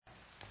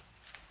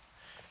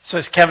So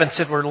as Kevin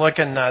said, we're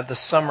looking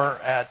this summer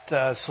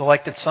at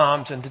selected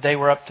Psalms, and today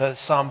we're up to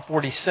Psalm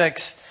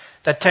 46.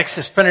 That text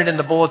is printed in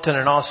the bulletin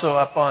and also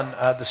up on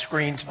the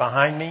screens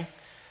behind me.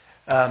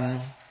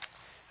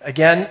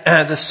 Again,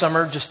 this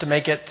summer, just to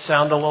make it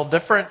sound a little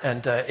different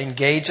and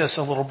engage us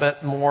a little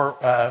bit more,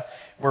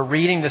 we're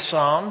reading the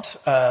Psalms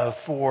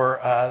for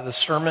the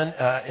sermon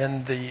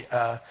in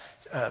the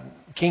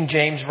King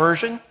James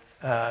Version,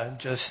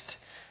 just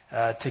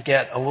to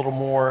get a little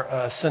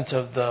more sense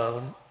of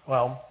the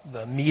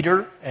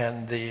meter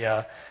and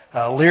the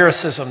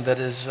lyricism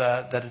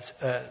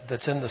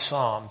that's in the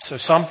Psalm. So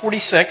Psalm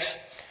 46,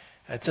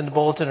 it's in the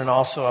bulletin and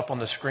also up on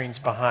the screens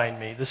behind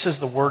me. This is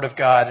the Word of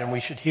God, and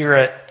we should hear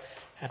it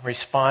and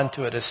respond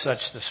to it as such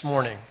this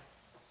morning.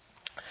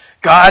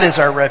 God is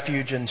our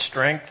refuge and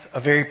strength, a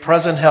very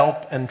present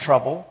help in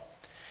trouble.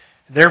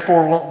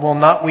 Therefore will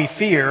not we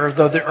fear,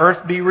 though the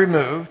earth be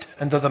removed,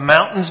 and though the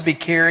mountains be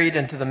carried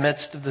into the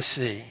midst of the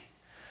sea.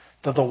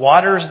 Though the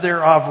waters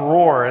thereof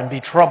roar and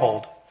be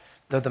troubled,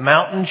 though the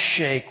mountains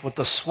shake with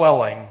the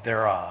swelling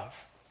thereof.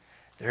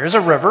 There is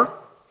a river,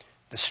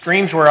 the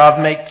streams whereof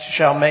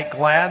shall make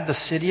glad the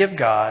city of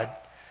God,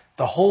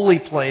 the holy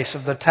place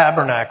of the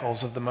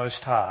tabernacles of the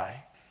Most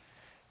High.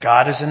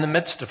 God is in the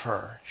midst of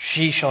her.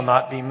 She shall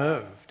not be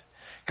moved.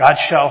 God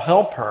shall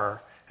help her,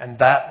 and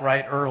that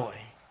right early.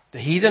 The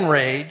heathen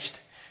raged.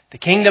 The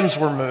kingdoms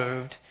were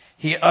moved.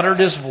 He uttered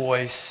his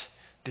voice.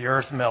 The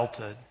earth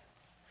melted.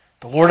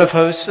 The Lord of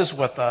hosts is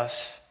with us.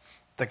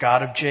 The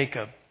God of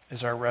Jacob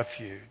is our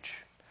refuge.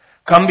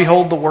 Come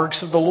behold the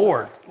works of the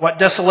Lord. What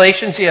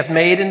desolations he hath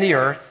made in the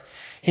earth.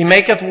 He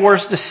maketh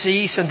wars to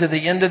cease unto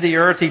the end of the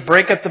earth. He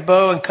breaketh the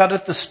bow and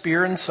cutteth the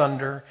spear in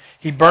sunder.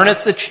 He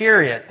burneth the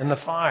chariot in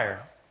the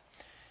fire.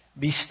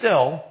 Be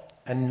still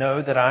and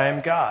know that I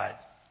am God.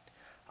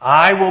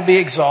 I will be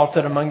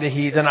exalted among the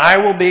heathen. I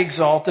will be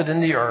exalted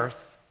in the earth.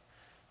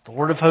 The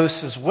Lord of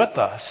hosts is with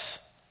us.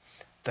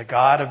 The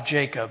God of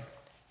Jacob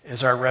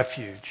is our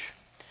refuge.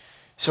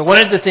 So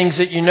one of the things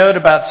that you note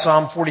about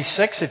Psalm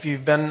 46, if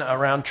you've been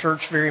around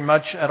church very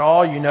much at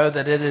all, you know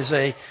that it is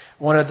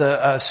one of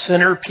the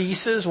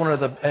centerpieces, one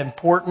of the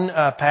important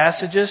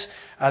passages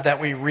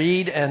that we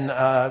read, and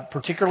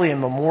particularly in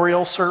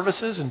memorial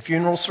services and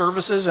funeral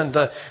services. And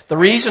the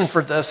reason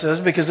for this is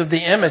because of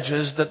the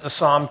images that the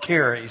psalm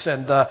carries,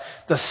 and the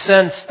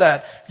sense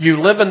that you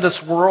live in this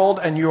world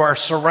and you are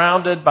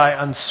surrounded by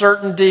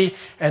uncertainty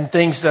and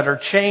things that are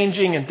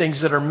changing and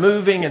things that are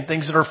moving and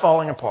things that are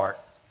falling apart.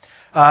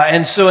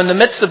 And so in the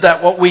midst of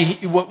that, what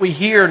we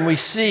hear and we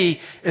see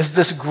is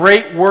this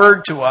great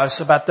word to us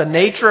about the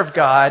nature of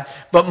God,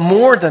 but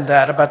more than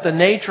that, about the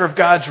nature of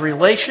God's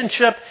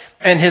relationship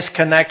and His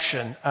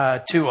connection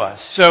to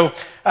us. So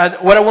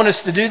what I want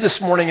us to do this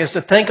morning is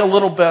to think a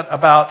little bit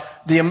about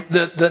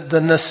the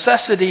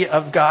necessity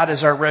of God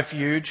as our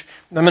refuge.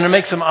 I'm going to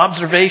make some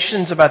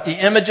observations about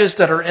the images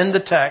that are in the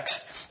text,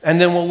 and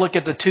then we'll look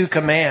at the two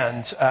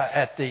commands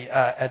at the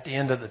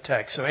end of the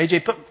text. So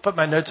AJ, put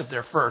my notes up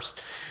there first.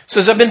 So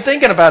as I've been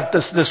thinking about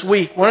this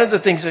week, one of the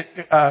things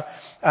that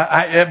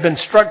I have been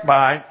struck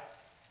by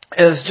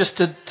is just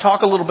to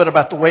talk a little bit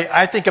about the way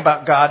I think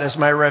about God as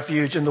my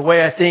refuge, and the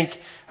way I think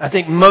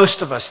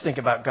most of us think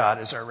about God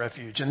as our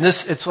refuge. And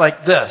it's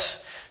like this.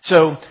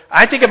 So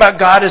I think about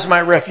God as my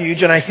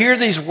refuge, and I hear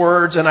these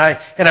words, and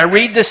I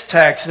read this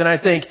text, and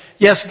I think,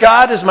 yes,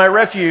 God is my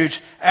refuge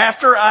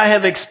after I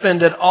have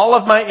expended all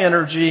of my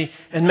energy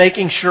in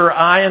making sure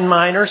I and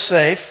mine are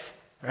safe,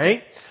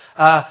 right?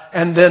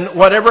 And then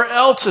whatever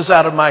else is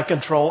out of my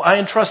control, I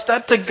entrust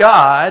that to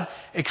God,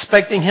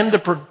 expecting Him to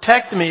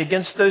protect me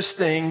against those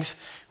things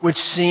which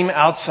seem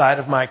outside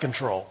of my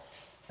control.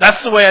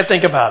 That's the way I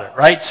think about it,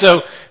 right?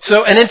 So,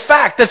 and in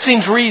fact, that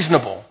seems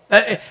reasonable.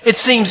 It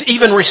seems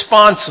even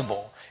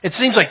responsible. It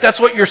seems like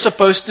that's what you're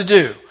supposed to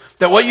do.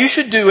 That what you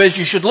should do is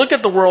you should look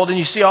at the world and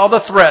you see all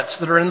the threats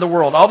that are in the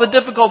world, all the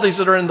difficulties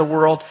that are in the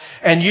world,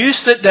 and you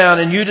sit down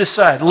and you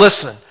decide,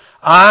 listen,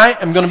 I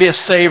am going to be a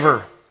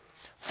saver.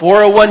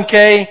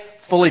 401k,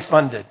 fully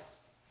funded.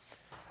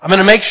 I'm going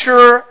to make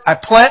sure I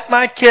plant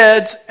my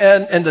kids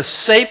in the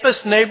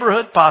safest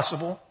neighborhood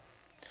possible.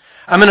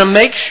 I'm going to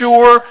make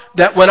sure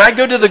that when I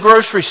go to the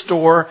grocery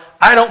store,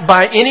 I don't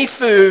buy any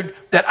food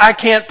that I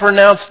can't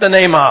pronounce the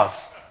name of.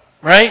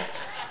 Right?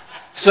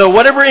 So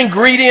whatever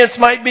ingredients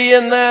might be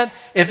in that,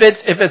 if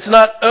it's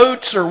not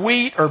oats or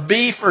wheat or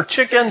beef or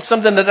chicken,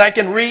 something that I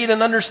can read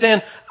and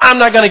understand, I'm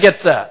not going to get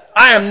that.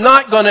 I am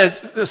not going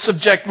to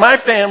subject my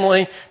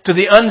family to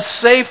the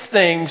unsafe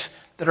things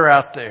that are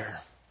out there.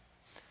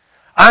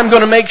 I'm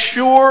going to make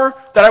sure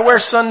that I wear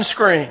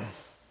sunscreen.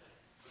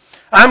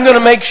 I'm going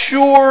to make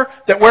sure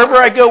that wherever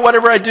I go,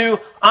 whatever I do,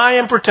 I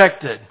am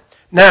protected.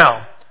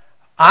 Now,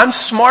 I'm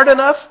smart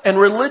enough and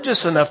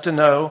religious enough to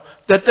know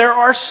that there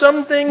are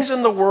some things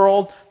in the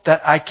world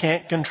that I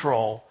can't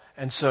control.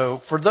 And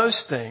so, for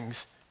those things,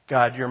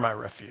 God, you're my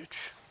refuge.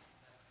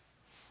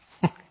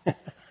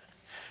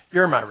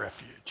 You're my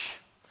refuge.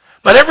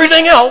 But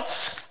everything else,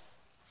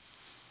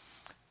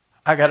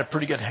 I got a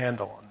pretty good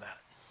handle on that.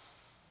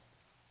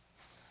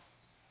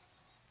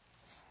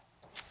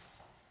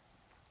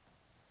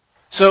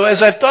 So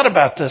as I've thought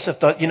about this, I've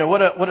thought,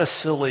 what a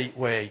silly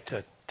way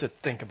to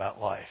think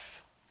about life.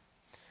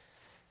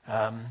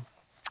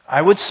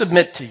 I would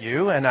submit to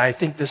you, and I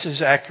think this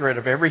is accurate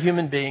of every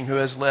human being who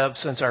has lived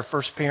since our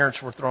first parents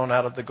were thrown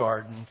out of the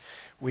garden.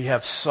 We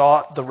have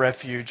sought the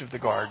refuge of the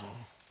garden.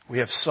 We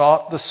have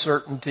sought the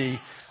certainty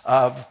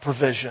of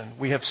provision.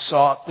 We have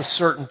sought the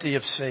certainty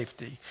of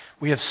safety.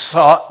 We have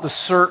sought the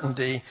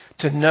certainty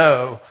to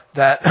know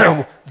that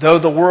though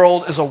the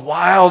world is a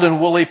wild and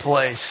woolly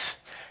place,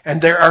 and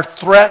there are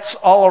threats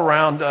all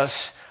around us,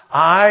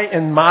 I,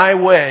 in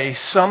my way,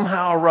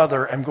 somehow or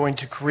other, am going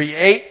to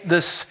create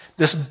this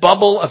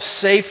bubble of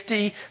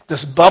safety,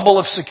 this bubble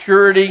of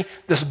security,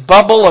 this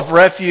bubble of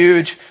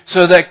refuge,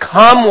 so that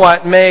come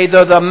what may,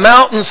 though the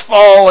mountains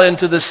fall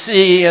into the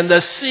sea and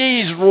the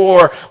seas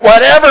roar,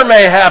 whatever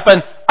may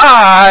happen,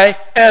 I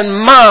and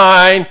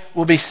mine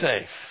will be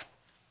safe.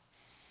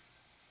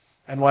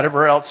 And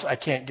whatever else I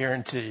can't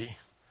guarantee,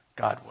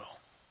 God will.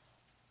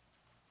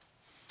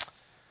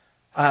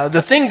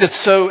 The thing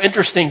that's so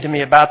interesting to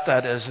me about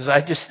that is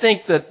I just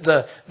think that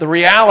the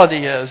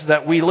reality is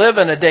that we live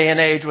in a day and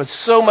age with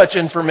so much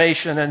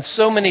information and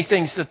so many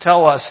things to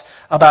tell us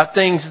about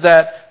things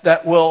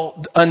that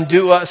will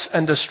undo us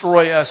and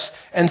destroy us,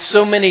 and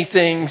so many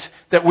things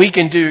that we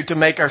can do to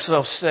make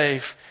ourselves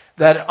safe,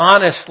 that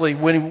honestly,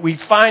 when we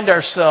find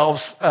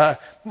ourselves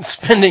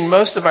spending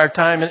most of our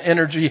time and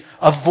energy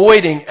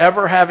avoiding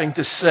ever having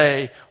to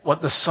say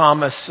what the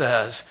psalmist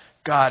says,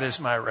 God is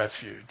my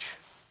refuge.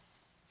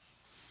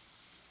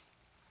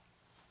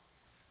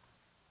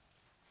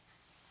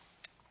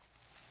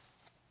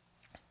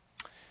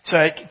 So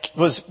I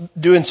was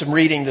doing some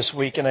reading this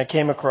week, and I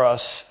came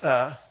across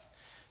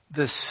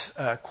this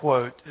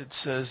quote. It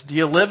says, "Do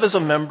you live as a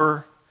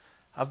member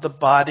of the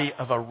body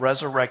of a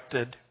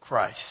resurrected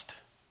Christ?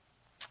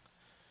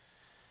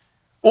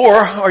 Or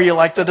are you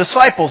like the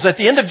disciples?" At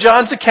the end of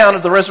John's account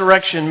of the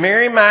resurrection,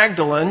 Mary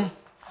Magdalene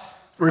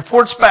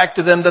reports back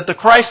to them that the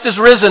Christ is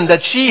risen,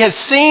 that she has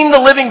seen the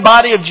living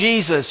body of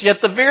Jesus.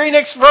 Yet the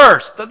next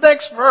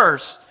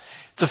verse,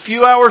 it's a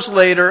few hours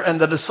later, and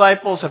the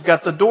disciples have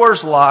got the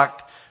doors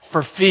locked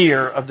for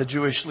fear of the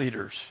Jewish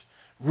leaders.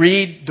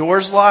 Read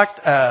doors locked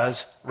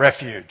as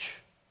refuge.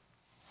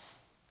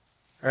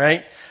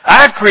 Right?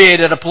 I've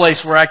created a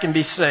place where I can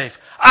be safe.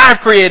 I've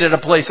created a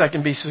place I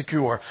can be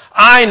secure.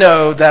 I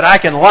know that I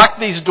can lock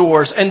these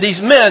doors, and these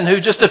men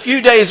who just a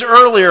few days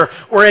earlier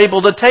were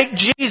able to take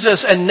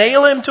Jesus and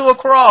nail him to a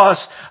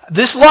cross,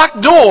 this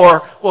locked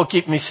door will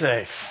keep me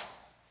safe.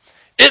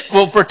 It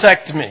will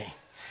protect me.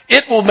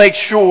 It will make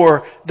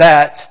sure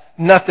that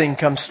nothing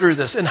comes through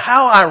this. And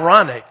how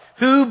ironic.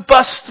 Who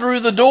busts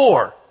through the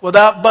door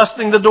without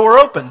busting the door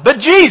open? But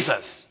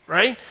Jesus,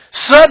 right?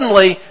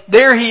 Suddenly,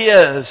 there he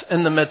is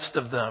in the midst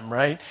of them,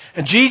 right?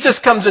 And Jesus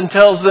comes and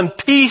tells them,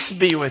 "Peace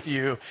be with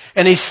you."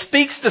 And he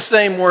speaks the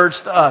same words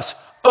to us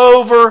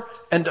over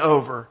and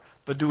over.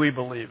 But do we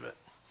believe it?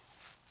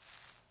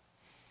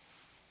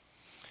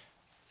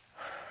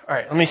 All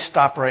right, let me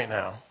stop right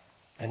now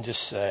and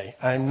just say,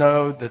 I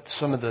know that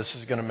some of this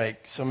is going to make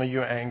some of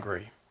you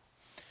angry.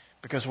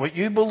 Because what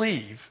you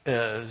believe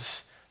is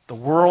the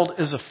world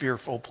is a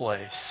fearful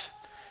place,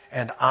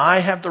 and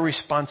I have the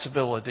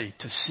responsibility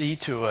to see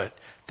to it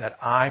that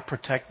I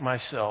protect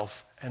myself,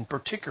 and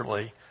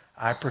particularly,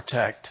 I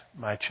protect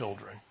my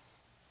children.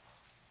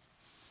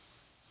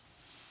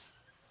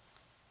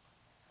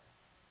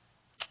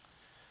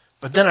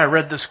 But then I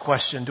read this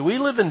question: do we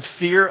live in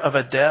fear of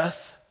a death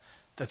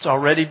that's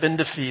already been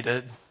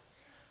defeated,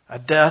 a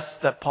death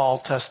that Paul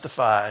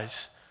testifies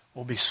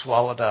will be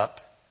swallowed up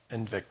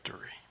in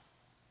victory?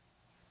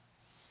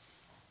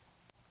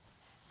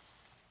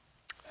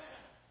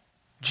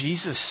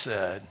 Jesus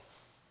said,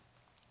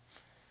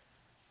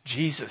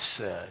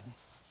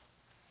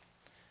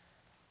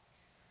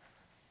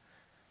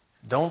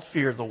 don't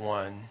fear the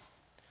one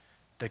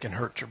that can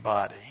hurt your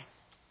body.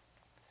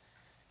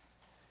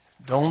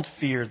 Don't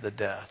fear the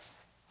death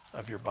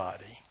of your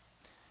body.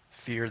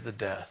 Fear the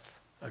death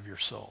of your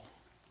soul.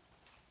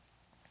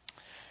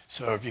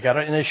 So if you got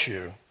an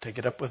issue, take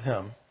it up with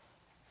him.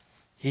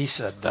 He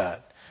said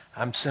that.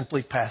 I'm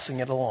simply passing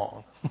it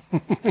along.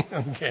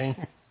 Okay?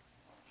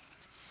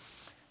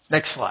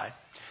 Next slide.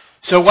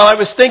 So while I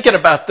was thinking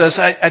about this,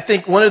 I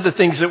think one of the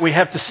things that we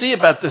have to see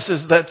about this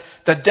is that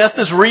death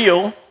is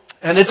real,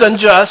 and it's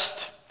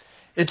unjust.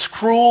 It's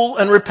cruel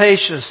and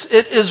rapacious.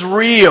 It is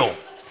real.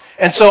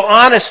 And so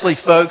honestly,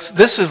 folks,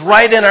 this is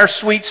right in our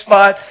sweet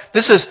spot.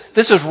 This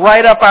is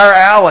right up our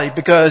alley,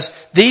 because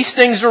these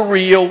things are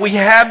real. We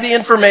have the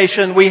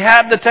information. We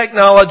have the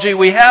technology.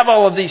 We have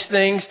all of these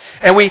things.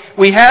 And we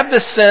have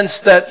the sense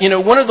that,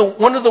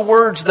 one of the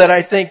words that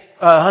I think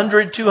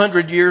 100,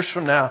 200 years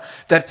from now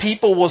that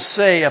people will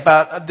say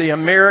about the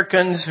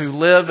Americans who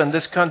live in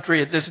this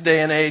country at this day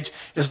and age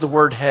is the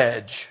word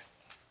hedge.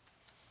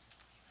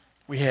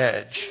 We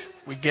hedge.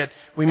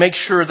 We make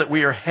sure that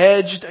we are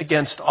hedged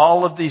against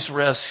all of these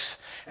risks.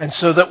 And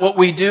so that what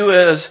we do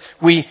is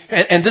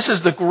and this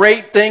is the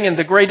great thing and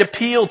the great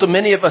appeal to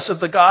many of us of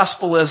the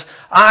gospel is,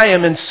 I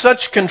am in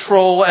such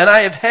control and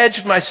I have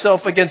hedged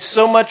myself against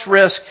so much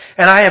risk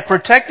and I have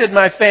protected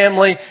my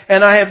family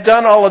and I have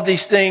done all of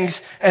these things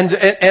and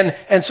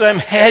so I'm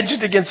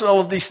hedged against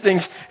all of these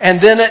things.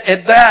 And then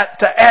at that,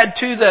 to add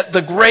to that,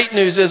 the great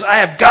news is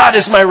I have God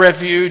as my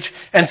refuge,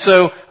 and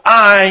so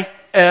I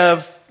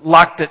have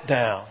locked it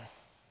down.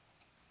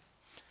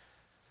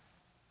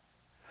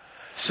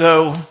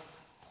 So,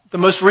 the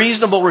most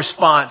reasonable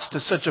response to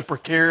such a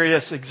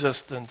precarious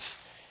existence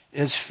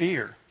is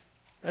fear.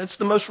 That's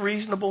the most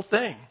reasonable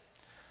thing.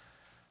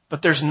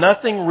 But there's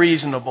nothing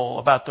reasonable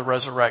about the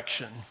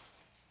resurrection.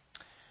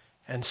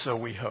 And so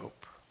we hope.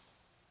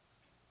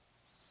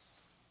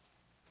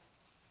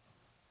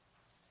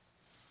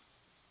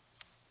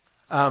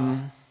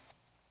 One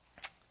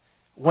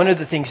of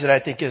the things that I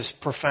think is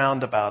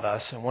profound about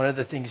us, and one of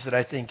the things that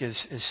I think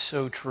is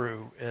so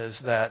true, is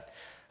that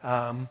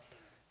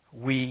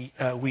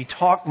we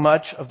talk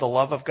much of the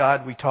love of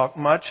God. We talk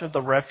much of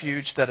the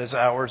refuge that is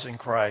ours in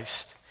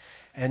Christ.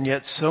 And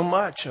yet so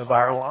much of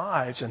our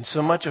lives and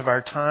so much of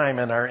our time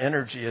and our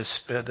energy is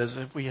spent as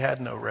if we had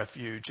no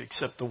refuge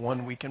except the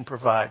one we can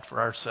provide for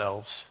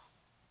ourselves.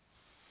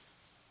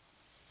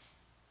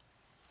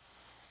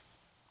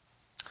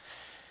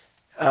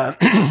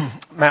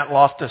 Matt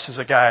Loftus is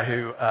a guy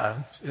who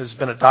has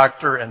been a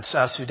doctor in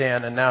South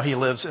Sudan, and now he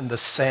lives in the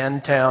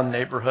Sandtown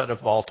neighborhood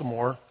of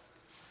Baltimore.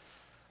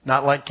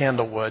 Not like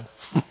Candlewood.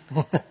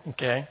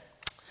 Okay?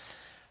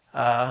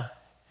 And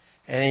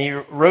he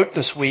wrote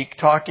this week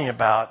talking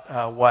about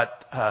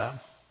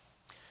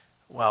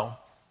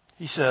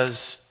he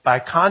says, by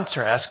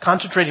contrast,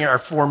 concentrating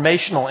our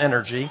formational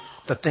energy,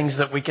 the things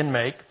that we can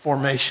make,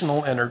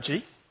 formational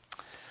energy,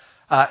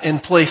 in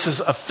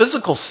places of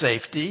physical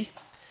safety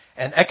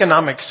and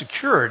economic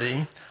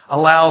security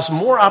allows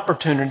more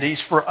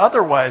opportunities for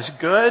otherwise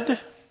good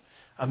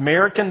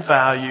American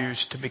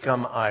values to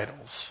become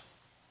idols.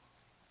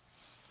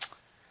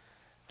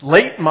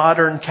 Late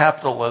modern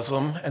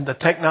capitalism and the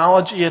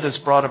technology it has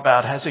brought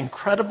about has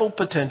incredible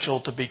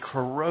potential to be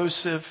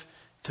corrosive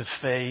to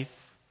faith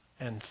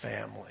and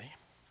family.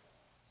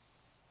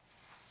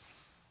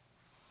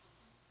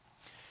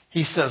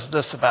 He says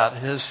this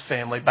about his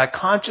family: by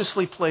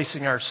consciously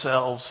placing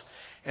ourselves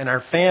and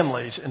our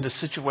families into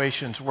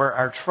situations where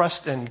our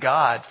trust in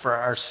God for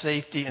our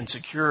safety and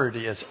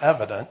security is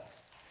evident,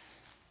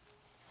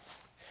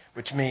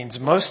 which means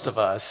most of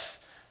us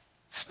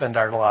spend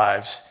our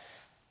lives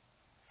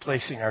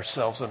placing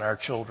ourselves and our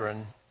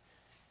children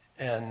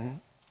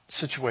in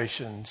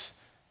situations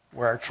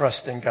where our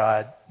trust in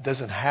God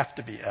doesn't have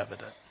to be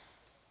evident.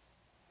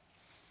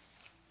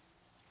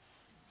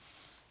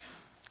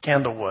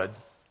 Candlewood.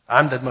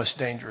 I'm the most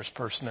dangerous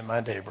person in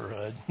my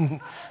neighborhood.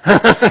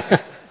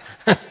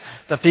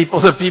 The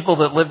people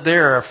that live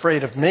there are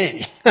afraid of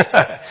me.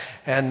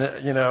 And,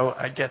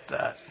 I get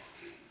that.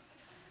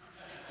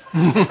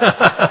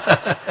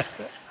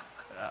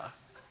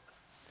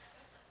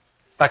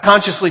 By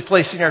consciously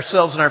placing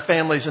ourselves and our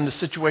families into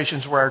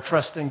situations where our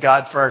trust in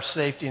God for our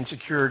safety and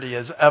security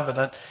is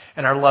evident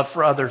and our love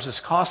for others is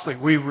costly,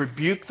 we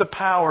rebuke the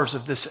powers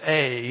of this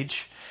age,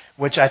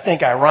 which I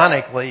think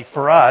ironically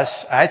for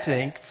us,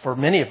 for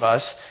many of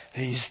us,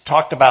 he's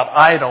talked about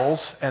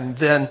idols and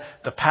then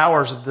the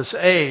powers of this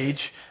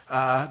age,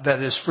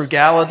 that is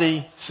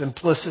frugality,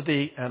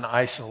 simplicity, and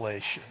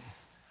isolation.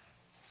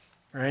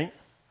 Right?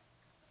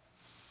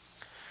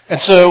 And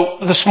so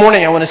this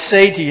morning I want to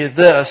say to you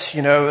this,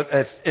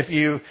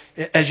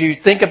 as you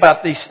think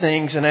about these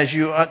things and as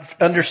you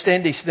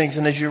understand these things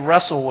and as you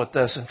wrestle with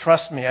this, and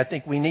trust me, I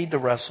think we need to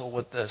wrestle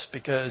with this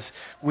because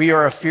we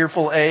are a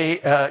fearful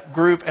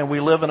group and we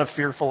live in a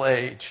fearful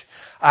age.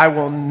 I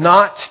will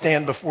not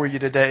stand before you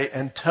today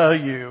and tell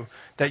you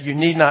that you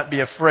need not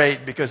be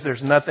afraid because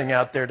there's nothing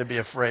out there to be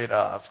afraid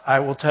of. I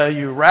will tell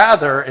you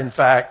rather, in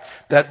fact,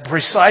 that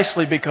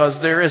precisely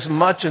because there is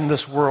much in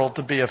this world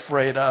to be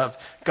afraid of,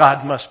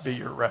 God must be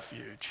your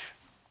refuge.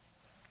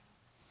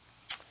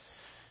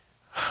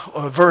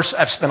 A verse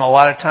I've spent a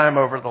lot of time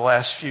over the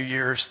last few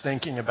years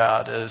thinking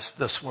about is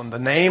this one. The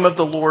name of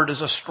the Lord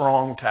is a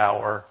strong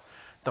tower.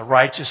 The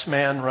righteous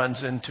man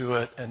runs into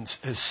it and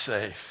is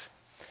safe.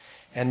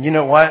 And you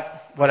know what?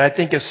 What I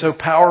think is so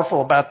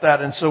powerful about that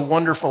and so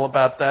wonderful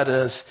about that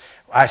is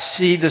I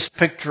see this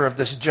picture of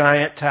this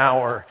giant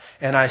tower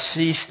and I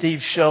see Steve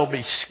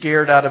Shelby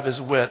scared out of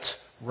his wits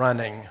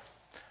running.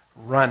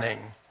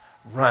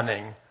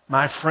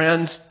 My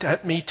friends,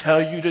 let me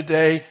tell you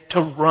today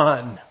to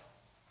run.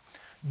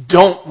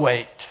 Don't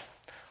wait.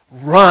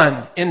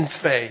 Run in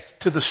faith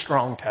to the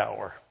strong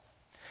tower.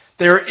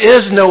 There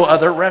is no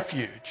other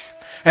refuge.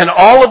 And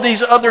all of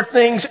these other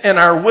things in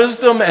our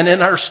wisdom and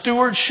in our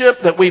stewardship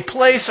that we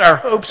place our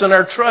hopes and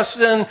our trust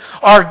in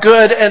are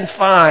good and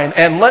fine.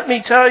 And let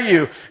me tell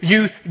you,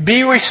 you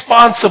be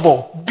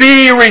responsible,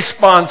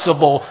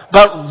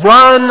 but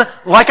run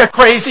like a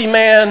crazy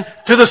man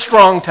to the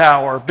strong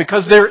tower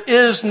because there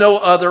is no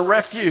other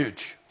refuge.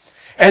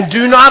 And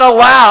do not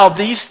allow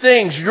these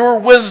things, your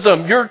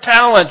wisdom, your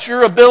talent,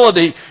 your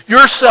ability,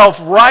 your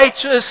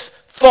self-righteous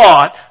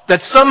thought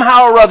that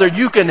somehow or other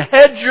you can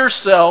hedge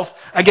yourself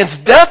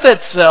against death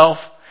itself,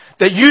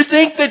 that you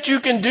think that you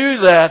can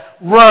do that.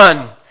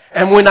 Run.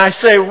 And when I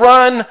say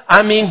run,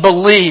 I mean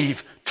believe,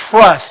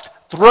 trust.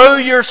 Throw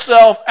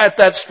yourself at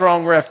that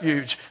strong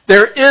refuge.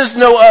 There is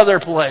no other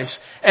place.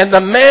 And the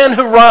man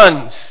who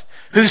runs,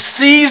 who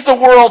sees the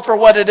world for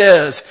what it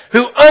is,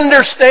 who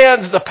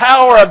understands the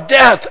power of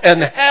death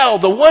and hell,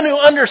 the one who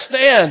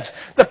understands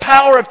the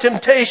power of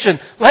temptation,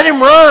 let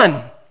him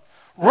run.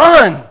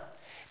 Run.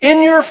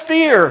 In your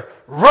fear,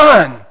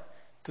 run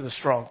to the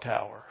strong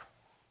tower.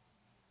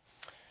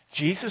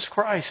 Jesus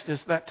Christ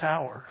is that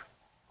tower.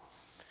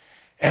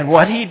 And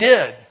what He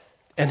did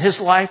in His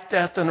life,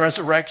 death, and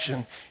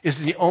resurrection is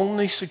the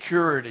only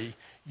security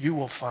you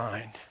will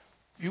find.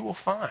 You will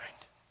find.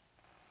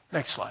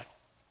 Next slide.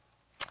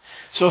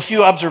 So a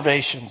few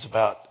observations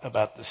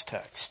about this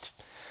text.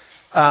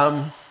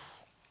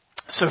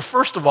 So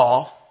first of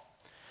all,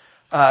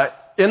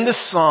 in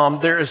this psalm,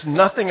 there is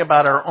nothing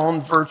about our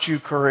own virtue,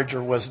 courage,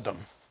 or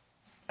wisdom.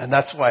 And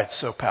that's why it's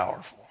so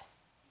powerful.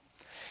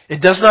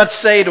 It does not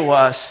say to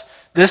us,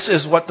 this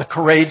is what the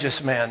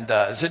courageous man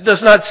does. It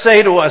does not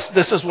say to us,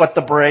 this is what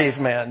the brave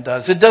man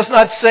does. It does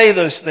not say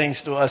those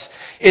things to us.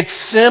 It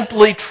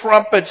simply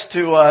trumpets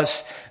to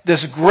us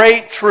this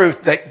great truth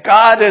that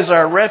God is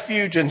our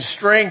refuge and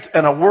strength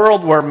in a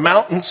world where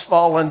mountains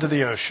fall into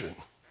the ocean.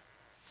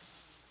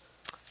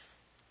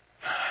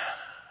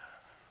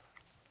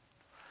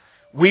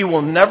 We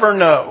will never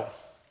know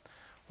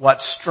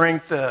what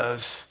strength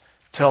is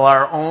till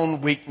our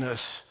own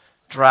weakness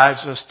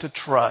drives us to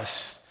trust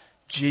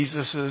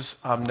Jesus'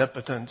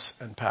 omnipotence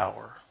and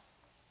power.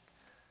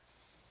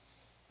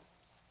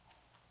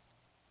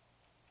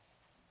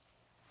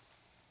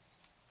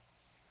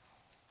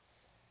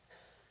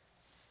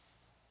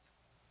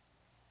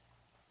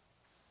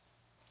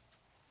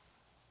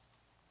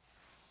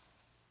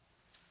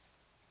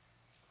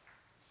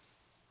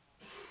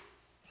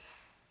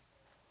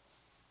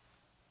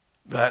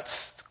 That's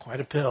quite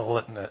a pill,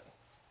 isn't it?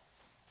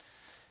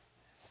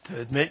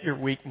 To admit your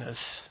weakness.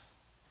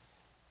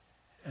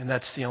 And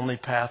that's the only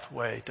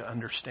pathway to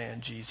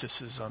understand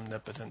Jesus'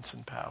 omnipotence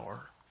and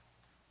power.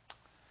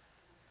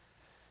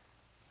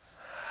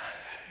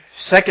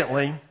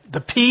 Secondly,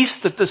 the peace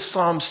that this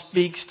psalm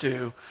speaks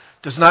to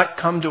does not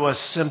come to us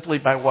simply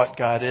by what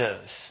God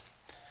is,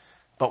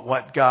 but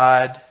what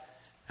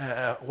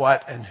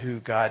and who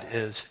God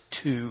is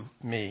to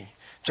me.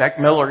 Jack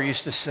Miller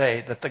used to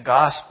say that the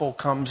gospel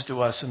comes to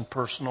us in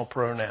personal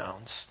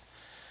pronouns.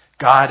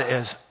 God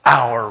is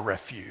our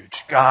refuge.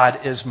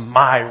 God is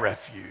my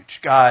refuge.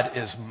 God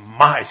is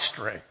my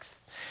strength.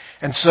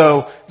 And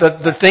so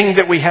the thing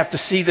that we have to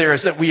see there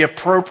is that we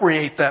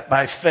appropriate that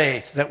by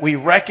faith, that we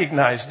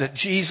recognize that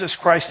Jesus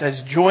Christ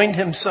has joined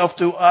Himself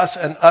to us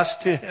and us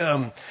to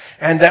Him,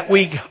 and that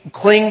we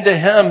cling to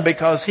Him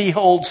because He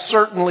holds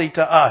certainly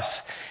to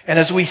us. And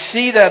as we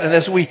see that and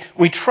as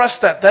we trust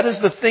that, that is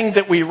the thing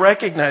that we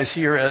recognize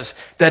here is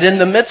that in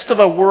the midst of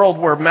a world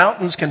where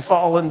mountains can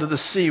fall into the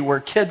sea, where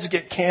kids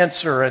get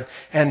cancer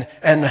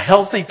and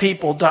healthy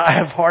people die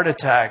of heart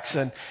attacks,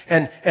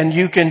 and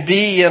you can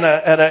be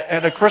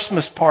at a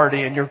Christmas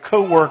party and your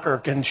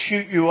coworker can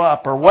shoot you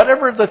up, or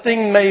whatever the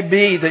thing may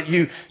be that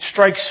you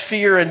strikes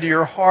fear into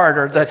your heart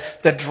or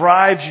that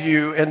drives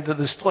you into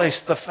this place.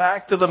 The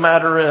fact of the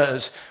matter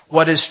is,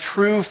 what is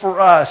true for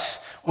us,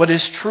 what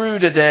is true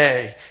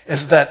today,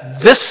 is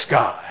that this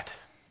God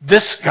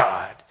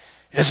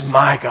is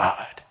my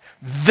God.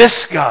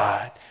 This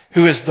God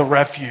who is the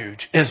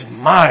refuge is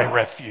my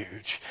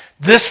refuge.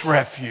 This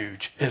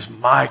refuge is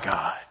my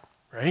God.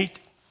 Right?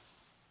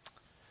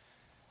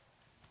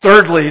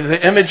 Thirdly,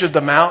 the image of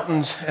the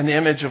mountains and the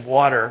image of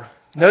water.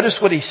 Notice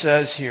what he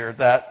says here,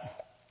 that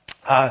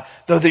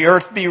though the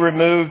earth be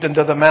removed and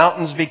though the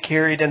mountains be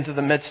carried into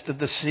the midst of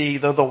the sea,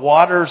 though the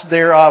waters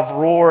thereof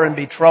roar and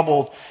be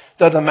troubled,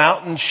 though the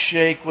mountains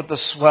shake with the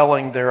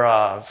swelling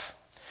thereof.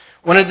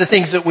 One of the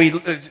things that we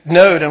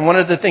note, and one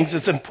of the things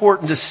that's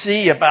important to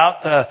see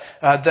about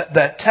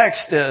that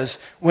text is,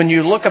 when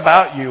you look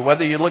about you,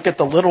 whether you look at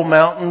the little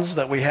mountains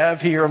that we have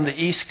here on the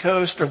East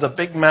Coast or the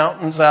big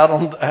mountains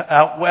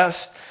out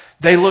west,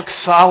 they look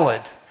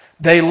solid.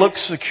 They look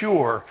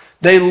secure.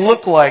 They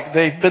look like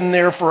they've been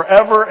there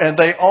forever and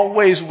they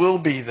always will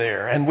be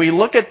there. And we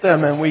look at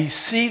them and we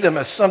see them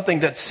as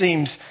something that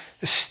seems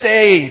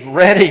stayed,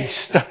 ready,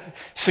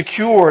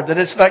 secure, that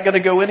it's not going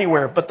to go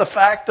anywhere. But the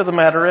fact of the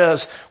matter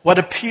is, what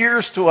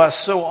appears to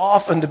us so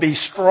often to be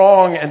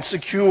strong and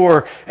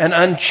secure and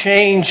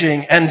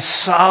unchanging and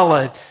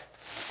solid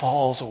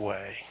falls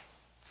away.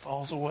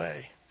 Falls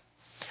away.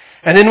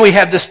 And then we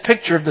have this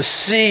picture of the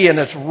sea and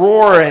its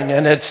roaring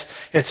and its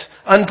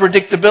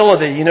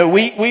unpredictability. You know,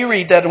 we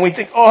read that and we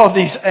think, oh,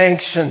 these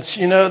ancients,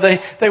 you know,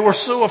 they were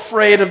so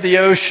afraid of the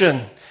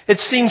ocean. It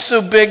seems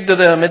so big to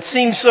them. It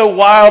seems so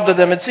wild to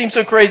them. It seems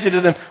so crazy to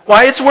them.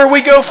 Why? It's where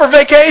we go for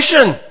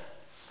vacation.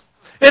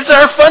 It's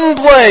our fun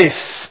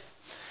place.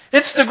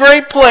 It's the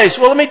great place.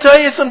 Well, let me tell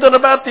you something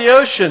about the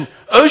ocean.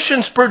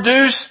 Oceans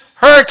produce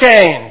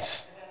hurricanes.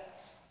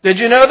 Did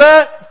you know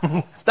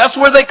that? That's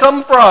where they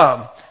come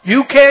from.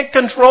 You can't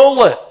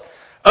control it.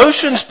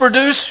 Oceans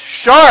produce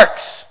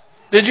sharks.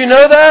 Did you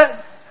know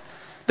that?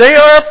 They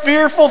are a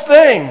fearful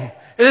thing.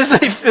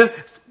 It is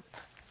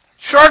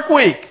Shark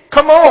Week.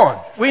 Come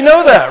on. We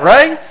know that,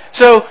 right?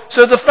 So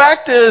the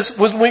fact is,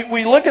 when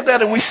we look at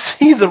that and we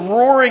see the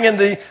roaring and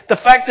the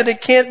fact that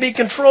it can't be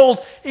controlled,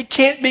 it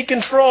can't be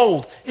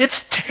controlled. It's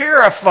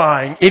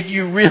terrifying if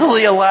you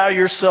really allow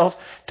yourself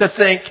to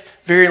think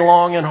very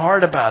long and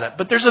hard about it.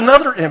 But there's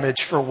another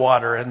image for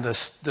water in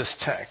this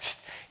text.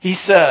 He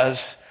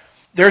says,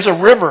 there's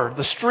a river,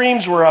 the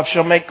streams whereof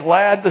shall make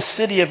glad the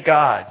city of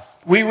God.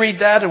 We read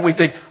that and we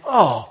think,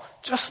 oh,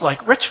 just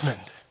like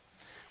Richmond.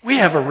 We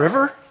have a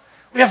river.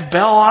 We have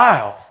Belle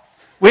Isle.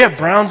 We have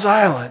Browns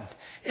Island.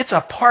 It's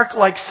a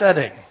park-like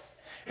setting.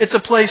 It's a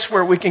place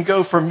where we can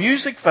go for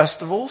music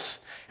festivals,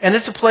 and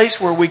it's a place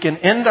where we can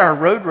end our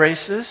road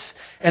races,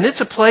 and it's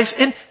a place,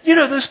 and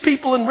those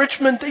people in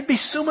Richmond, they'd be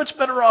so much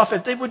better off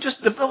if they would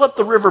just develop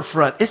the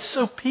riverfront. It's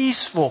so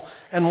peaceful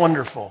and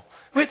wonderful.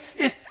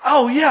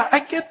 Oh yeah,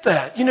 I get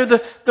that.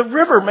 The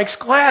river makes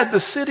glad the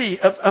city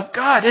of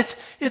God.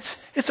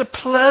 It's a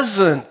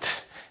pleasant,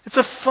 it's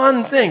a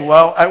fun thing.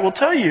 Well, I will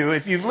tell you,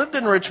 if you've lived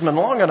in Richmond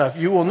long enough,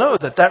 you will know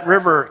that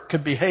river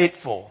could be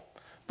hateful.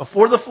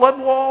 Before the flood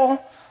wall,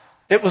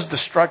 it was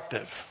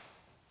destructive.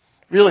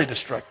 Really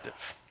destructive.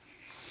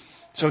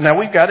 So now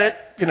we've got it,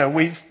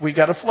 we've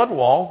got a flood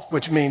wall,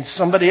 which means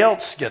somebody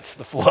else gets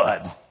the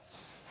flood.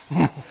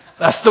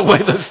 That's the way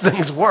those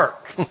things work.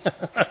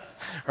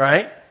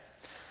 Right?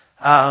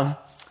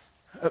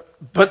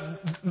 But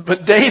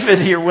David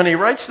here, when he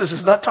writes this,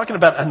 is not talking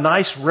about a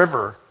nice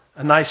river,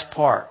 a nice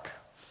park.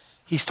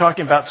 He's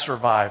talking about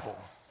survival.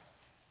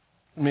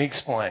 Let me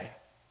explain.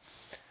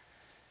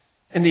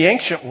 In the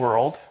ancient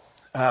world,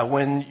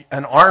 when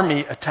an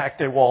army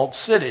attacked a walled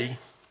city,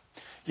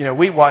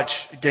 we watch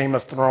Game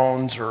of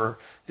Thrones or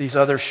these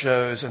other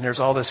shows, and there's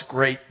all this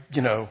great,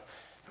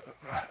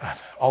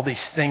 all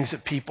these things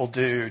that people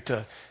do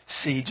to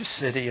siege a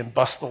city and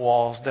bust the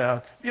walls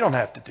down. You don't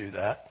have to do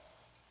that.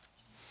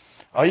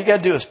 All you got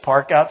to do is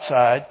park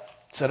outside,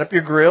 set up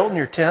your grill and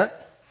your tent,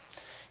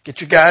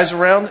 get your guys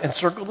around,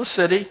 encircle the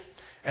city,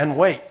 and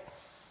wait.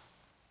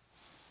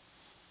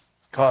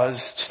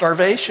 Because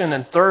starvation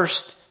and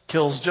thirst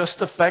kills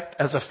just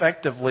as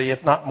effectively,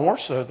 if not more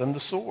so, than the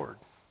sword.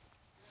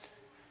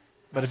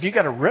 But if you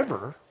got a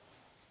river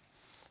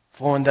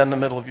flowing down the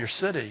middle of your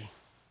city,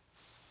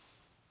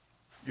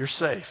 you're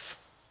safe.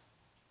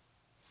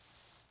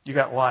 You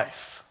got life.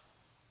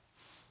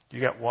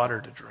 You got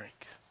water to drink.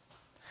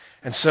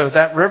 And so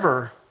that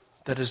river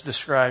that is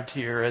described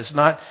here is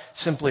not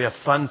simply a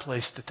fun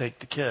place to take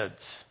the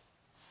kids.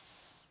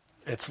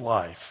 It's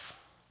life.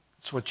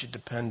 It's what you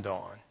depend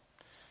on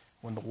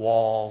when the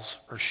walls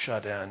are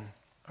shut in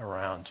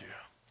around you.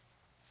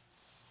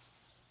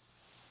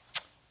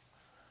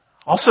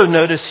 Also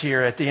notice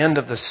here at the end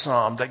of this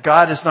psalm that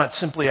God is not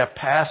simply a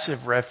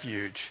passive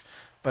refuge,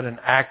 but an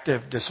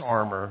active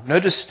disarmer.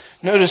 Notice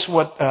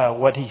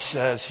what he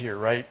says here,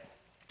 right?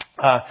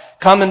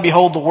 Come and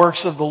behold the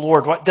works of the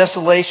Lord, what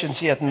desolations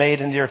he hath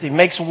made in the earth. He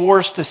makes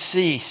wars to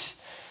cease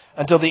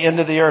until the end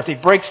of the earth. He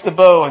breaks the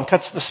bow and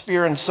cuts the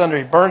spear in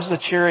sunder. He burns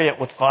the chariot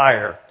with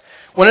fire.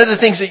 One of the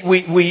things that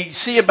we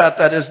see about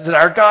that is that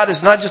our God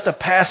is not just a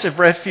passive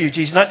refuge.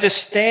 He's not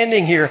just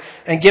standing here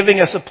and giving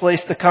us a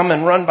place to come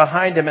and run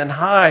behind him and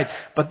hide.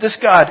 But this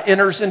God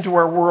enters into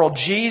our world.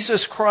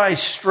 Jesus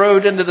Christ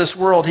strode into this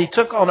world. He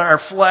took on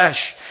our flesh.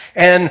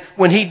 And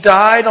when he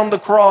died on the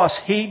cross,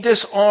 he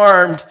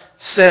disarmed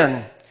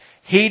sin.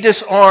 He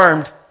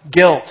disarmed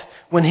guilt.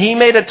 When he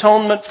made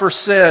atonement for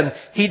sin,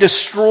 he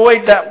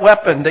destroyed that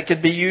weapon that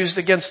could be used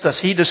against us.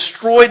 He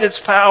destroyed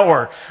its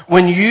power.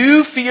 When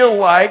you feel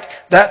like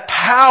that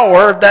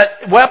power,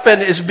 that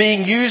weapon is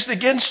being used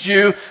against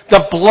you,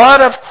 the blood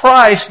of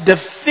Christ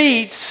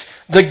defeats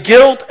the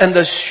guilt and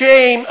the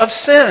shame of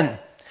sin.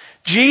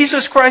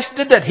 Jesus Christ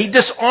did that. He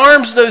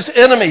disarms those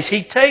enemies.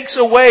 He takes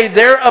away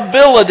their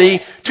ability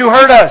to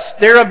hurt us,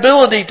 their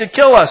ability to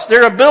kill us,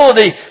 their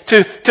ability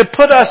to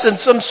put us in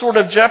some sort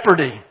of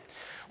jeopardy.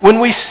 When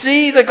we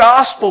see the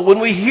gospel, when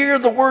we hear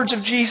the words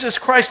of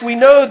Jesus Christ, we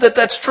know that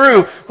that's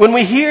true. When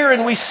we hear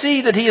and we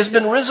see that he has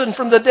been risen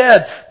from the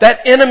dead,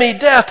 that enemy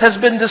death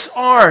has been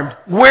disarmed.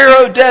 Where,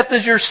 O death,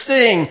 is your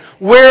sting?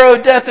 Where,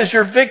 O death, is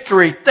your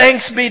victory?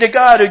 Thanks be to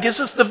God who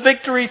gives us the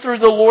victory through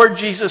the Lord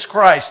Jesus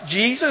Christ.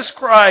 Jesus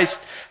Christ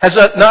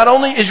not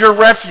only is your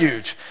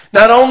refuge,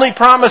 not only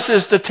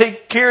promises to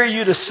carry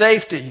you to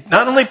safety,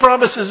 not only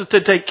promises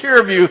to take care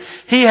of you,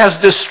 he has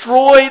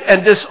destroyed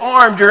and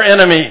disarmed your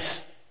enemies.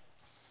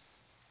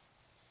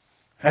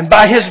 And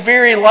by his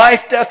very life,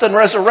 death, and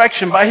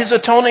resurrection, by his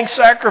atoning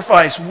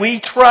sacrifice,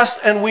 we trust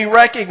and we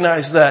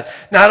recognize that.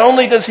 Not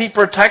only does he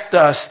protect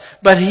us,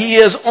 but he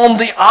is on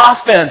the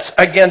offense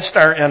against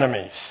our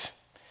enemies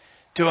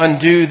to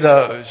undo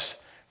those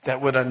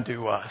that would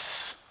undo us.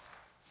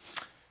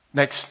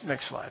 Next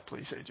slide,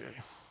 please, AJ.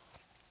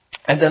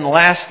 And then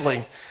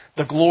lastly,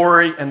 the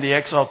glory and the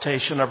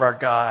exaltation of our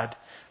God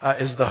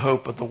is the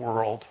hope of the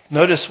world.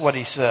 Notice what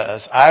he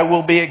says. I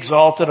will be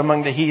exalted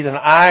among the heathen.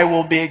 I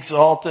will be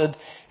exalted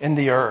in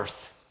the earth.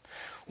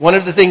 One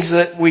of the things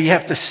that we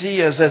have to see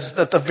is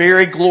that the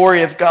very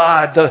glory of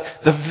God,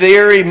 the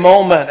very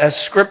moment as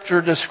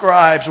Scripture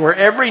describes, where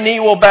every knee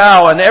will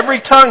bow and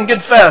every tongue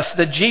confess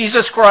that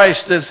Jesus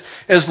Christ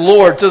is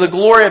Lord, to the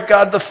glory of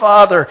God the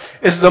Father,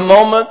 is the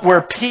moment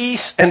where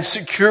peace and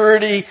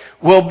security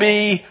will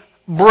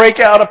break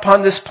out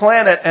upon this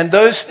planet. And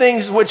those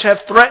things which have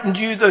threatened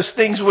you, those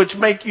things which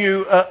make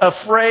you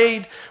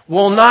afraid,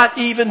 will not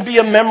even be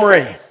a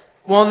memory.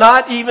 Will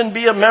not even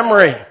be a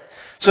memory.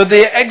 So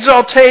the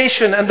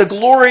exaltation and the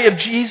glory of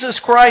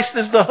Jesus Christ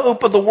is the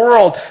hope of the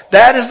world.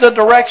 That is the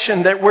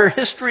direction that where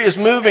history is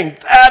moving.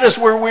 That is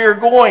where we are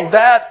going.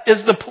 That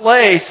is the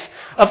place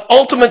of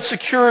ultimate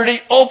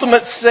security,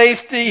 ultimate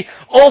safety,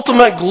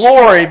 ultimate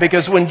glory.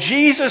 Because when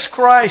Jesus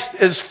Christ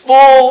is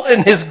full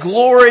in His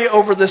glory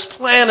over this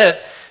planet,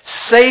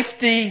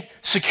 safety,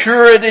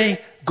 security,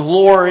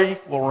 glory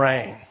will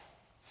reign.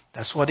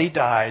 That's what He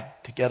died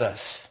to get us.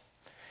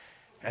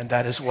 And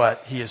that is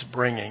what He is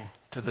bringing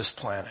to this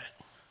planet.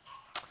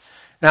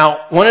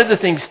 Now, one of the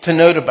things to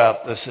note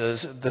about this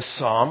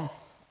psalm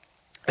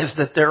is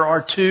that there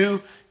are two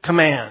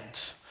commands.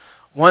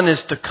 One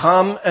is to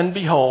come and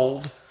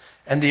behold,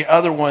 and the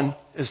other one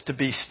is to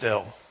be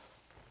still.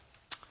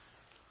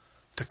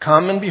 To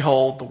come and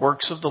behold the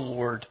works of the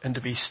Lord, and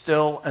to be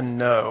still and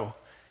know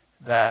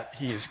that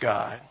He is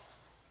God.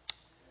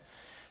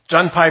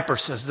 John Piper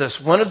says this,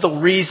 one of the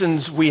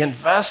reasons we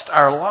invest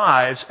our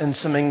lives in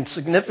some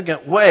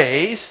insignificant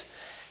ways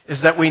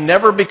is that we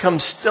never become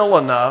still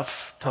enough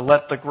to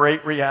let the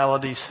great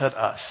realities hit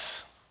us.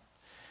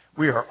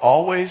 We are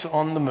always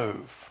on the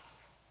move.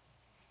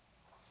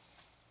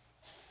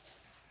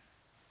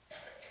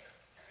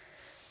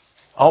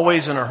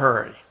 Always in a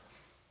hurry.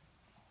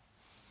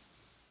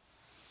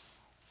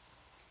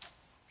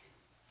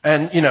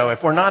 And, if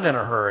we're not in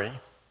a hurry,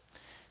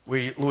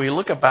 we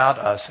look about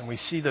us and we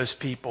see those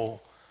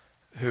people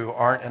who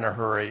aren't in a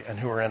hurry and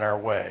who are in our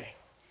way.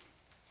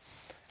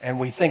 And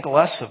we think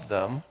less of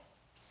them.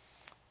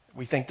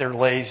 We think they're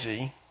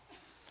lazy.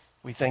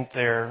 We think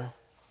they're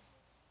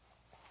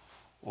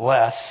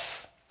less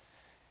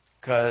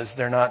because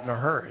they're not in a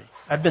hurry.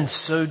 I've been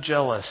so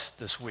jealous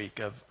this week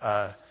of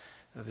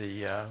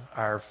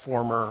our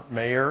former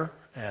mayor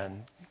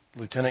and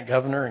lieutenant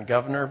governor and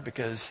governor,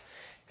 because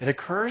it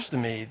occurs to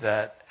me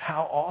that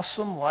how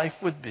awesome life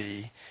would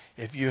be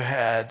if you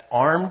had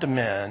armed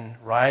men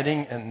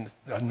riding in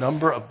a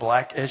number of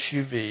black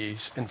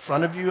SUVs in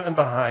front of you and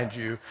behind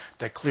you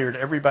that cleared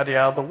everybody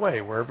out of the way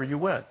wherever you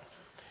went.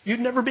 You'd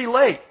never be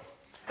late.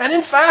 And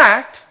in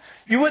fact,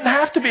 you wouldn't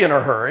have to be in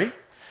a hurry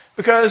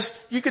because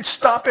you could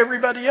stop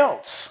everybody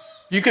else.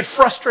 You could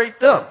frustrate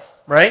them,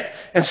 right?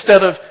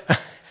 Instead of,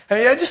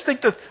 I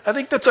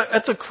think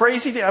that's a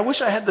crazy thing. I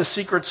wish I had the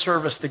Secret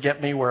Service to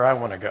get me where I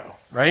want to go,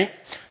 right?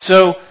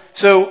 So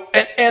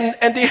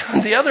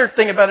the other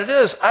thing about it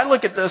is, I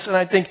look at this and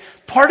I think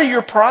part of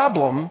your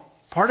problem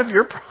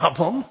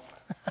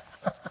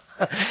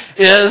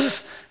is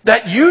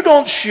that you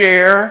don't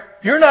share,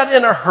 you're not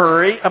in a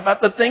hurry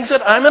about the things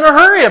that I'm in a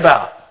hurry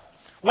about.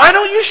 Why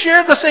don't you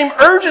share the same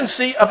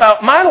urgency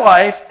about my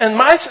life and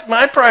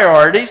my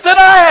priorities that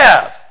I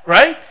have,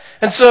 right?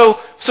 And so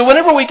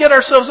whenever we get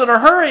ourselves in a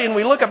hurry and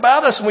we look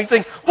about us and we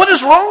think, what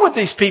is wrong with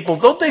these people?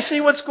 Don't they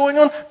see what's going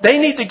on? They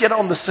need to get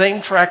on the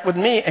same track with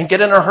me and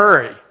get in a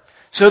hurry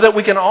so that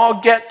we can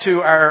all get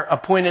to our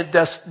appointed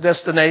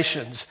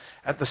destinations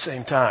at the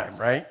same time,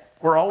 right?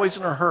 We're always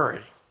in a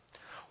hurry.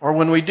 Or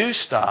when we do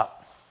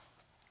stop,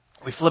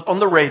 we flip on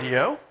the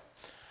radio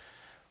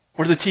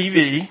or the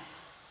TV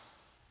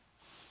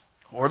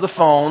or the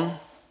phone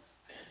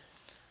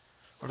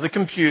or the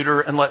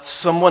computer and let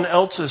someone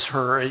else's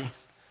hurry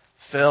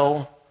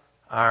fill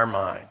our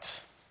minds.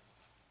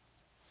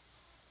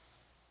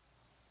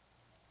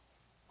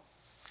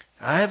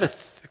 I have a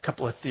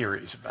couple of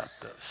theories about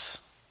this.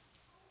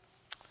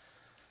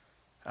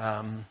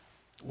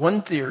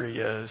 One theory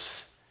is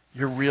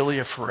you're really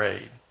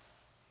afraid.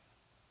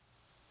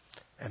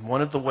 And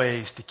one of the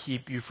ways to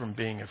keep you from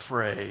being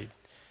afraid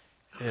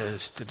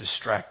is to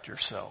distract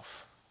yourself.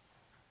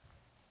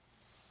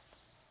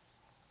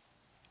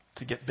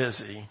 To get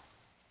busy.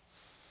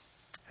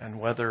 And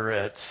whether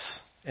it's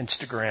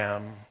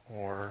Instagram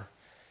or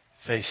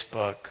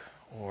Facebook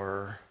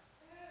or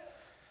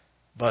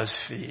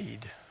BuzzFeed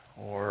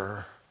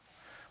or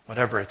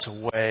whatever, it's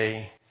a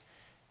way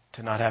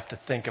to not have to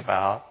think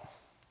about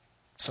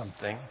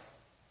something.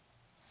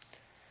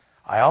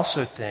 I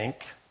also think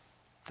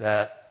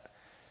that,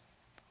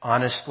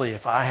 honestly,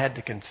 if I had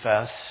to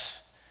confess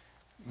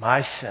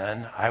my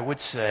sin, I would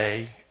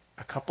say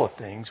a couple of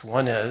things.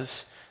 One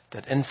is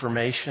that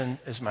information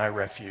is my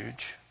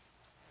refuge.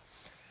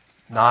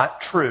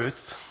 Not truth,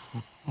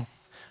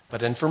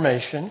 but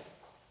information.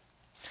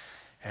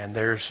 And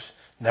there's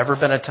never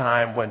been a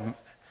time when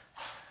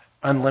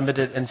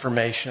unlimited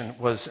information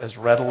was as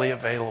readily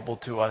available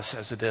to us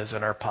as it is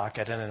in our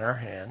pocket and in our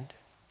hand.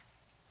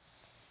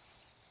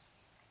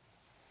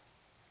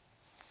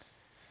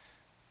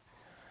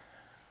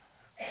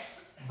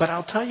 But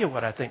I'll tell you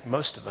what I think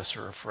most of us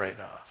are afraid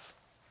of.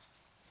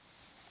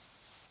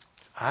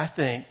 I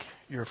think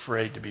you're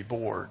afraid to be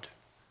bored.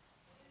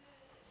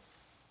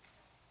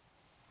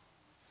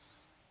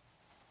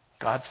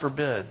 God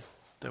forbid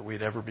that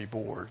we'd ever be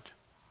bored.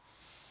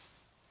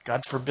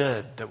 God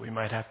forbid that we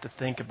might have to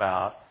think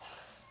about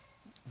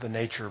the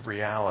nature of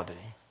reality,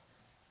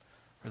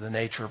 or the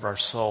nature of our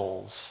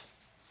souls,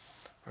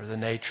 or the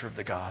nature of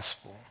the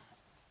gospel.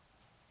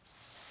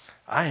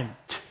 I am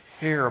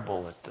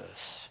terrible at this.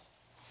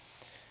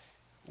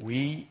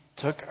 We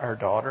took our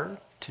daughter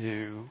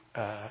to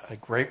a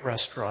great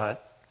restaurant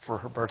for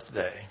her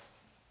birthday.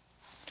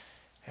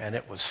 And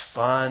it was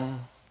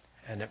fun,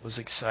 and it was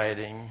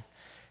exciting.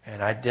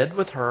 And I did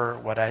with her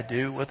what I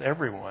do with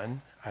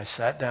everyone. I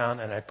sat down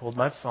and I pulled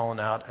my phone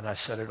out and I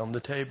set it on the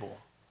table.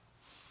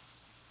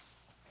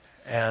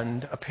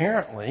 And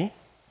apparently,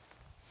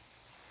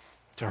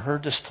 to her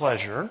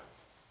displeasure,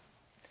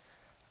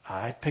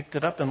 I picked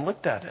it up and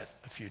looked at it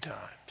a few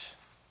times.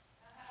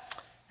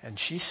 And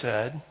she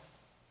said,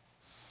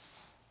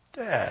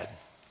 "Dad,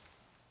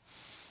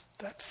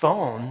 that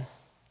phone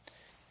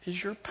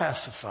is your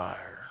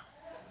pacifier."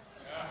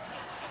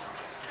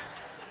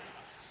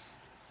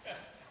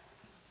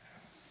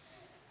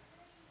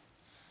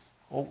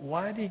 Well,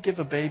 why do you give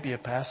a baby a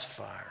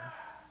pacifier?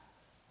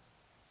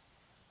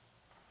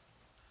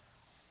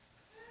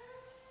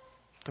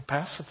 To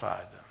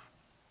pacify them.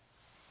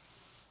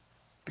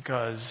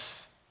 Because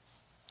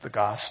the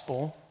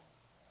gospel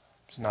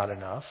is not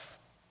enough.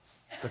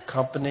 The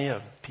company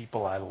of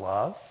people I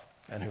love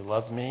and who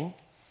love me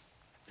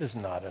is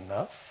not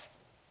enough.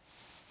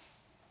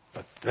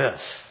 But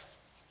this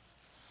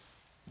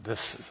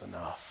is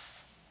enough.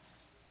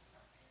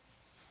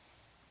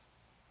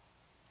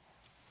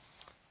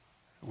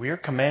 We are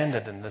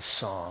commanded in this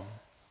psalm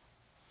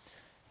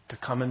to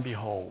come and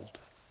behold,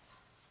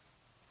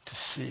 to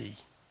see,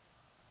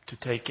 to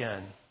take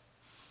in,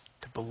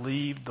 to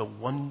believe the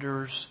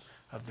wonders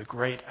of the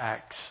great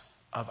acts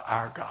of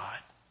our God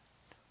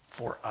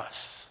for us.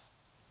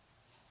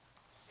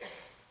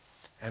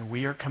 And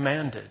we are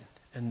commanded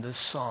in this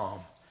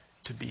psalm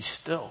to be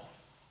still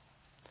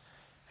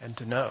and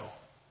to know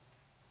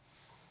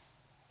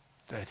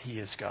that He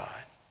is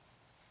God.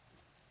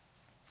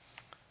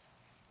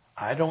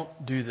 I don't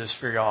do this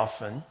very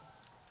often,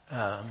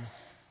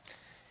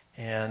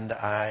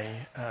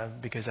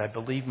 because I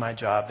believe my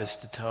job is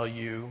to tell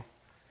you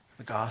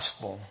the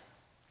gospel.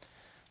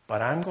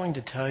 But I'm going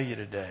to tell you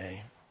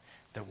today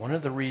that one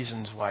of the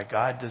reasons why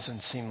God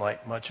doesn't seem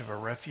like much of a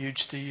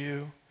refuge to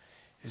you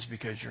is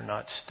because you're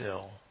not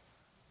still.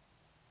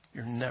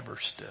 You're never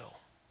still.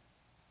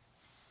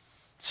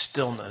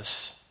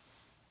 Stillness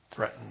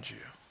threatens you.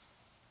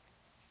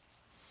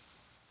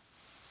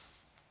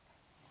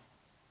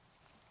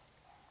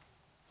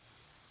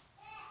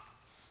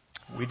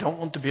 We don't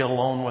want to be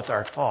alone with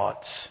our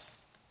thoughts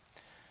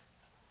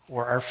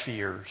or our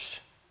fears,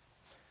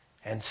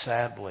 and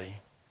sadly,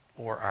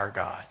 or our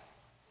God.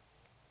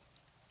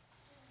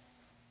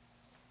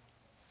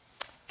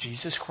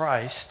 Jesus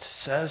Christ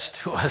says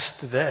to us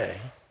today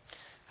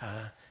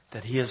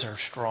that He is our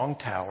strong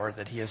tower,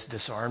 that He has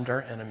disarmed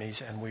our enemies,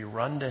 and we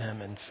run to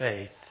Him in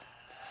faith.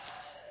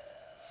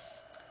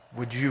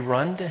 Would you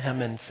run to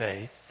Him in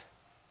faith,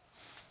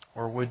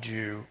 or would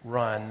you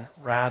run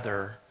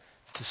rather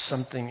to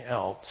something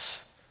else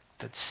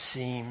that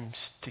seems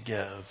to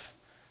give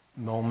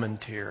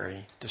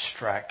momentary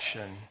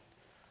distraction,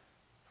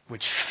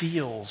 which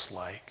feels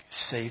like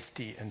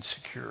safety and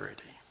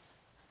security?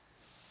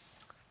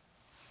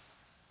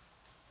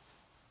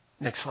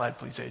 Next slide,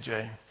 please,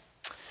 AJ.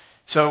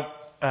 So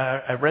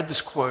I read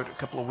this quote a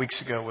couple of weeks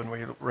ago when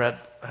we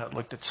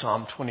looked at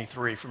Psalm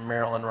 23 from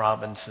Marilyn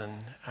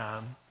Robinson.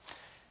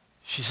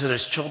 She said,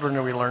 "As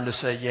children we learn to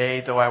say,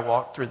 'Yea, though I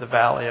walk through the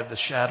valley of the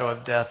shadow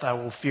of death, I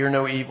will fear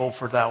no evil,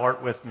 for Thou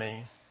art with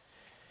me.'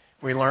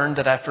 We learned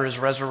that after His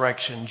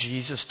resurrection,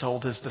 Jesus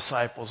told His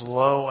disciples,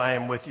 'Lo, I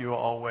am with you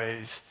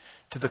always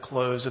to the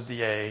close of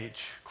the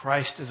age.'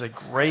 Christ is a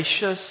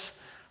gracious,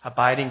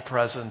 abiding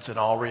presence in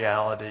all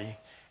reality,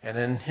 and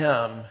in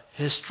Him,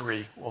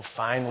 history will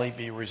finally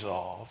be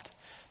resolved.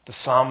 The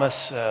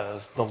psalmist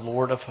says, 'The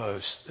Lord of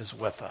hosts is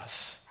with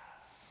us.'"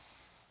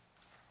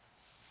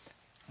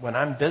 When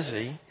I'm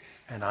busy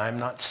and I'm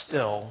not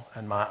still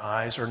and my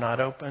eyes are not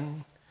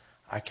open,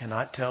 I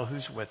cannot tell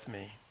who's with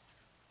me.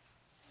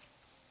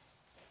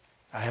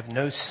 I have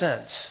no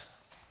sense.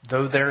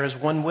 Though there is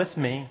one with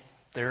me,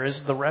 there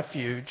is the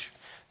refuge,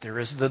 there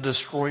is the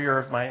destroyer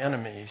of my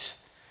enemies,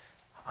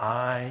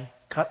 I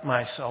cut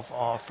myself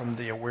off from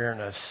the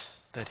awareness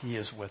that He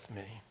is with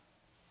me.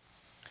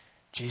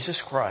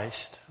 Jesus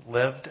Christ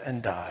lived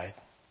and died,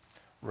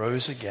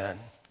 rose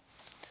again,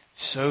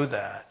 so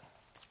that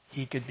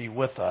He could be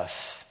with us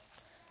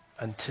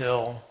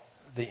until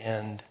the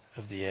end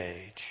of the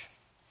age.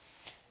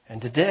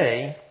 And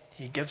today,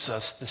 He gives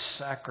us this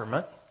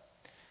sacrament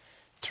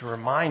to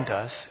remind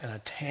us in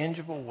a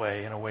tangible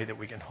way, in a way that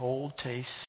we can hold, taste,